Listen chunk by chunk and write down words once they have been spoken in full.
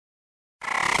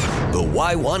The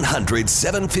Y100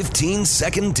 715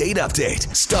 second date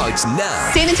update starts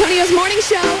now. San Antonio's morning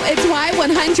show. It's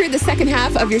Y100, the second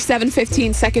half of your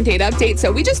 715 second date update.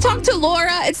 So we just talked to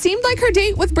Laura. It seemed like her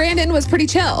date with Brandon was pretty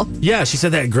chill. Yeah, she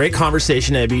said they had great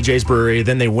conversation at BJ's Brewery.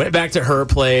 Then they went back to her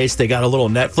place. They got a little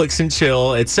Netflix and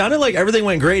chill. It sounded like everything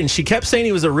went great, and she kept saying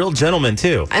he was a real gentleman,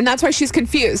 too. And that's why she's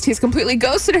confused. He's completely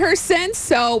ghosted her since.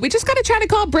 So we just got to try to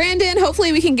call Brandon.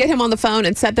 Hopefully we can get him on the phone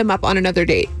and set them up on another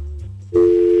date.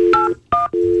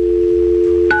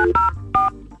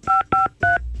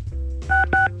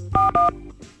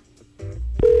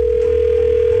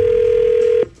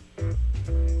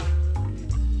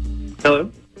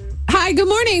 Hello? Hi, good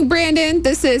morning, Brandon.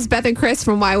 This is Beth and Chris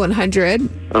from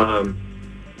Y100.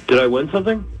 Did I win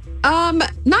something?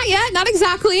 Not yet, not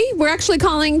exactly. We're actually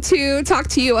calling to talk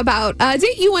to you about a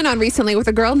date you went on recently with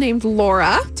a girl named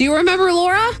Laura. Do you remember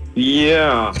Laura?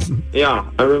 Yeah,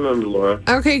 I remember Laura.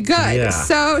 Okay, good. Yeah.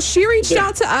 So she reached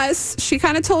out to us. She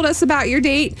kind of told us about your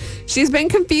date. She's been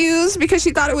confused because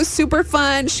she thought it was super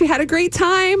fun. She had a great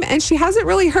time, and she hasn't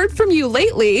really heard from you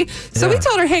lately. So we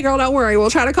told her, hey, girl, don't worry.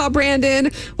 We'll try to call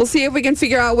Brandon. We'll see if we can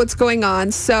figure out what's going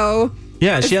on. So...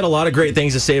 Yeah, she had a lot of great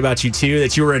things to say about you, too,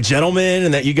 that you were a gentleman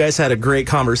and that you guys had a great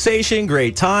conversation,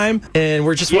 great time, and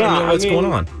we're just wanting to know what's going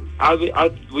on.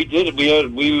 We did.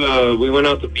 We went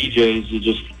out to BJ's and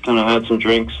just kind of had some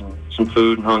drinks and some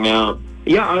food and hung out.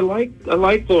 Yeah, I liked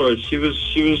Laura. She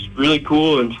was really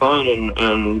cool and fun,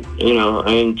 and you know,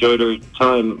 I enjoyed her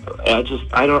time. Guys,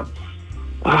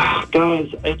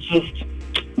 it's just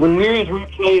when we were at her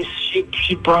place,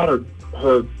 she brought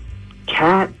her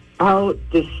cat out,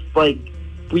 this like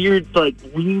weird, like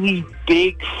really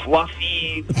big,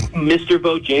 fluffy Mr.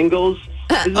 Bojangles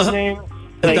is his name.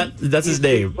 Like, that's his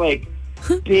name. Like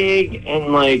big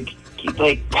and like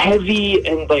heavy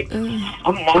and like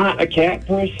I'm not a cat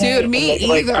person. Dude, me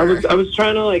either. I was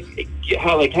trying to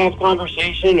have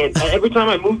conversation, and every time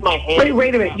I moved my hand.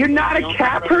 Wait a minute. You're not a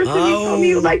cat person? You told me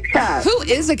you like cats. Who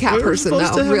is a cat person,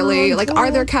 though, really? Like,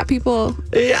 are there cat people?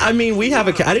 Yeah, I mean, we have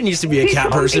a cat. I didn't used to be a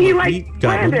cat person. You like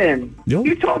Brandon. Nope.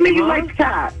 You told me you liked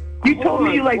cat. You told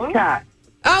me you liked cat.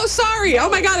 Oh, sorry. Oh,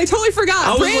 my God. I totally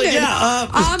forgot. Brandon.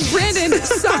 Brandon,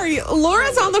 sorry.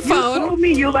 Laura's on the You phone. told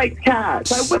me you liked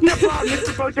cats. I wouldn't have brought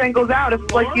Mr. Bojangles out if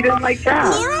you didn't like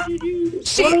cats. Laura?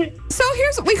 So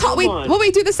here's what we call, when we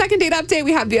do the second date update,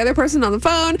 we have the other person on the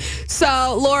phone.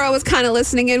 So Laura was kind of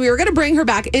listening in. We were going to bring her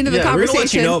back into the conversation. We're going to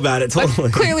let you know about it, totally.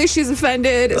 But clearly she's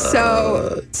offended.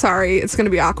 So sorry, it's going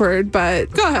to be awkward,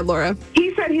 but go ahead, Laura.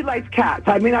 He said he likes cats.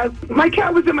 I mean, my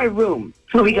cat was in my room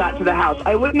when we got to the house.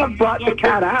 I wouldn't have brought the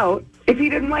cat out if he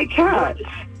didn't like cats.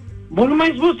 What am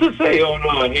I supposed to say? Oh, no,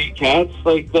 I hate cats.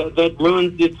 Like, that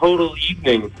ruins the total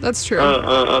evening. That's true.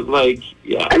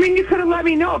 Yeah. I mean, you could have let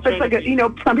me know if it's like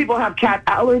some people have cat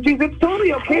allergies. It's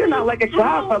totally okay to not like a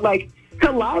cat, but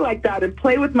to lie like that and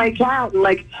play with my cat and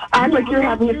act like you're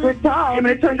having a good time, and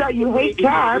it turns out you hate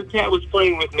cats. Your cat was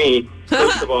playing with me,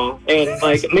 first of all, and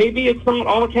maybe it's not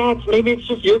all cats. Maybe it's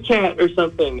just your cat or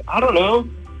something. I don't know.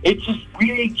 It just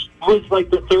really was like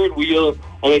the third wheel,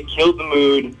 and it killed the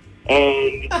mood.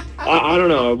 And I don't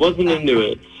know, I wasn't into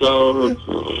it. So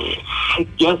I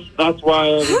guess that's why I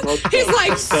was He's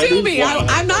like, sue me.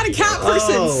 I'm not a cat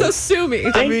person, so sue me.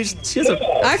 I mean, she has a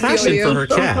passion for her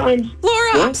cat.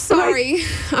 Laura, I'm sorry.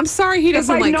 I'm sorry he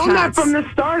doesn't like cats. If I'd known that from the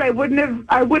start, I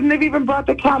wouldn't have even brought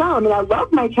the cat out. I mean, I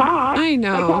love my cat. I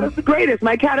know. My cat is the greatest.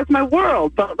 My cat is my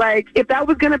world. But if that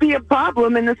was going to be a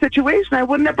problem in the situation, I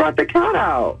wouldn't have brought the cat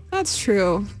out. That's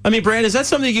true. I mean, Brandon, is that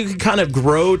something you can kind of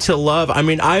grow to love? I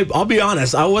mean, I'll be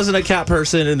honest. I wasn't a cat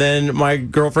person, and then my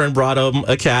girlfriend brought him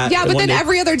a cat. Yeah, but then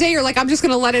every other day you're like, I'm just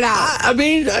going to let it out. I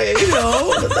mean, I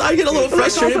get a little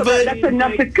frustrated, but that's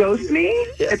enough to ghost me.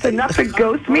 It's enough to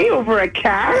ghost me over a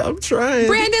cat. I'm trying.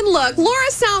 Brandon, look, Laura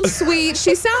sounds sweet.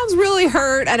 She sounds really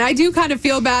hurt, and I do kind of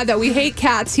feel bad that we hate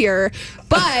cats here.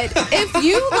 But if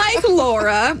you like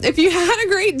Laura, if you had a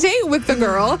great date with the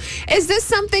girl, is this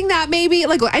something that maybe,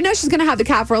 I know she's going to have the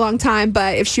cat for a long time,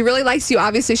 but if she really likes you,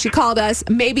 obviously she called us,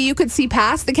 maybe you could see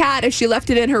past the cat if she left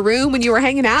it in her room when you were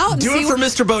hanging out? Do it for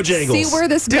Mr. Bojangles. See where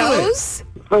this goes?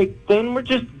 Then we're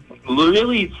just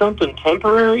really something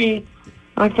temporary,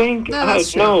 I think. No,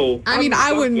 that's true. No. I mean,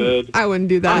 I wouldn't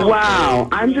do that. Wow.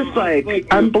 I'm just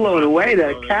I'm blown away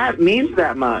that a cat means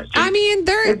that much. I mean,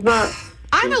 It's not...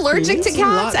 I'm allergic to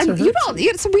cats, and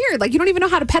it's weird. You don't even know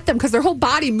how to pet them because their whole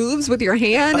body moves with your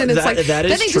hand, and it's then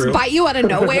they just bite you out of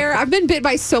nowhere. I've been bit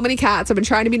by so many cats. I've been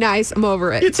trying to be nice. I'm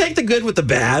over it. You take the good with the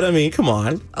bad. I mean, come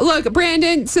on. Look,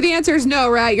 Brandon, so the answer is no,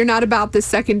 right? You're not about this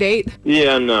second date?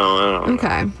 Yeah, no, I don't know.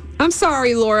 Okay. I'm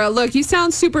sorry, Laura. Look, you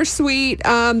sound super sweet.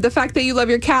 The fact that you love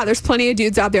your cat, there's plenty of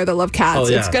dudes out there that love cats. Oh,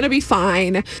 yeah. It's going to be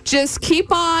fine. Just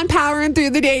keep on powering through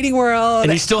the dating world.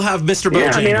 And you still have Mr.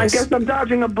 Yeah, I mean, I Bojangles. guess I'm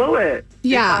dodging a bullet.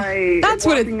 Yeah, If that's I'm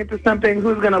what it- walking into something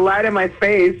who's going to lie to my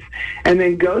face and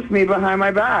then ghost me behind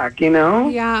my back, you know?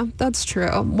 Yeah, that's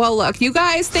true. Well, look, you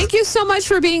guys, thank you so much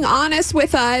for being honest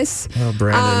with us. Oh,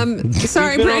 Brandon.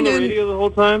 Sorry, You've been on the Brandon. radio the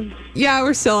whole time? Yeah,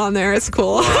 we're still on there. It's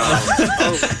cool.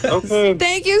 Okay.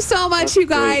 Thank you so much, you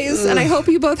guys, and I hope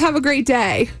you both have a great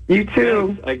day. You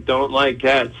too. I don't like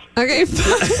cats. Okay.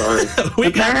 Sorry.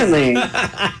 Apparently.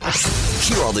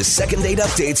 Hear all the second date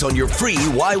updates on your free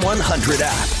Y100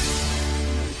 app.